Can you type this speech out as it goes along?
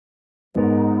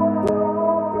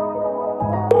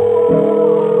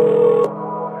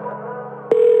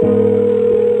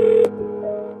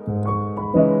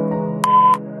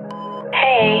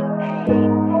Hey,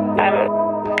 I'm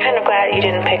kind of glad you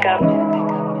didn't pick up.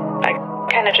 I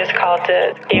kind of just called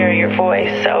to hear your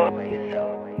voice, so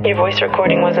your voice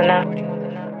recording was enough.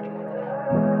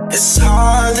 It's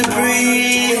hard to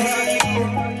breathe,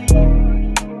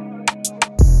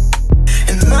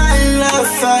 and my love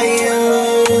for you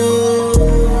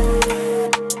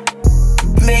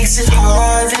makes it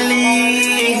hard to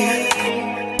leave.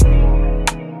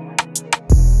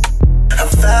 I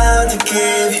vowed to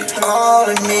give you all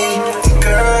of me,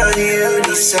 girl, you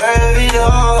deserve it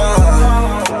all.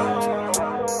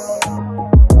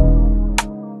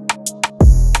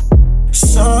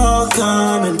 It's all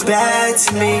coming back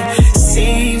to me,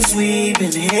 seems we've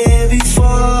been here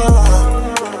before.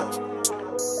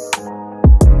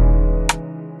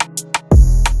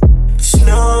 There's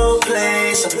no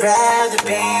place I'd rather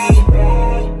be.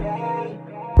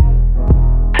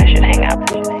 I should hang up.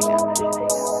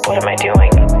 What am I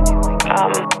doing?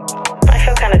 I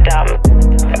feel kind of dumb,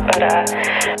 but I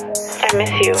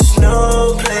miss you. There's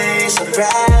no place I'd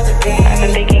rather be. I've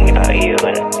been thinking about you,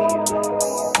 and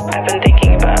I've been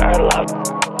thinking about our love,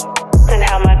 and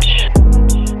how much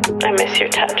I miss your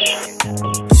touch.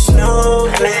 There's no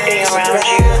I miss being place I'd around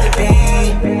rather be.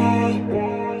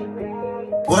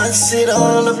 What's it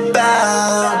all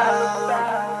about?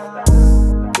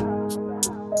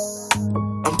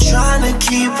 I'm trying to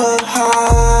keep her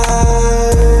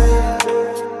heart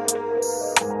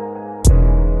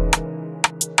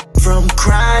from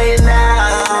crying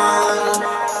out.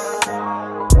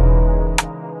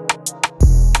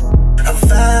 I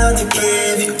vowed to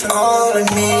give you all of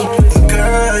me,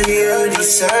 girl, you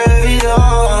deserve it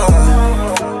all.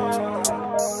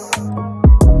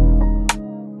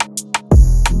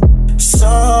 It's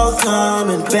all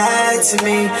coming back to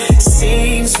me,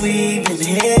 seems we've been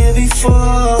here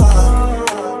before.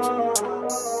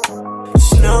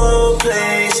 There's no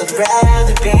place I'd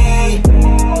rather be.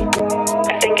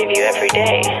 I think of you every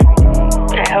day.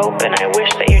 I hope and I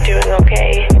wish that you're doing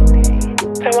okay.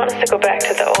 I want us to go back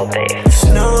to the old days. There's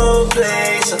no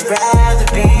place I'd rather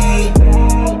be.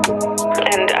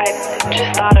 And I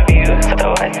just thought of you,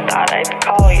 so I thought I'd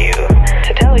call you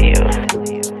to tell you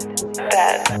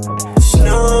that There's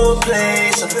no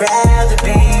place I'd rather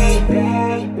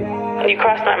be. you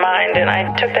crossed my mind, and I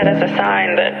took that as a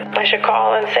sign that I should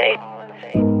call and say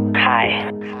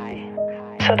hi.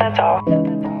 So that's all.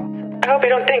 I hope you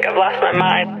don't think I've lost my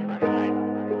mind.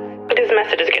 This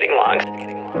message is getting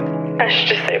long. I should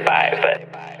just say bye, but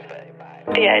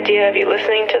the idea of you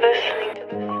listening to this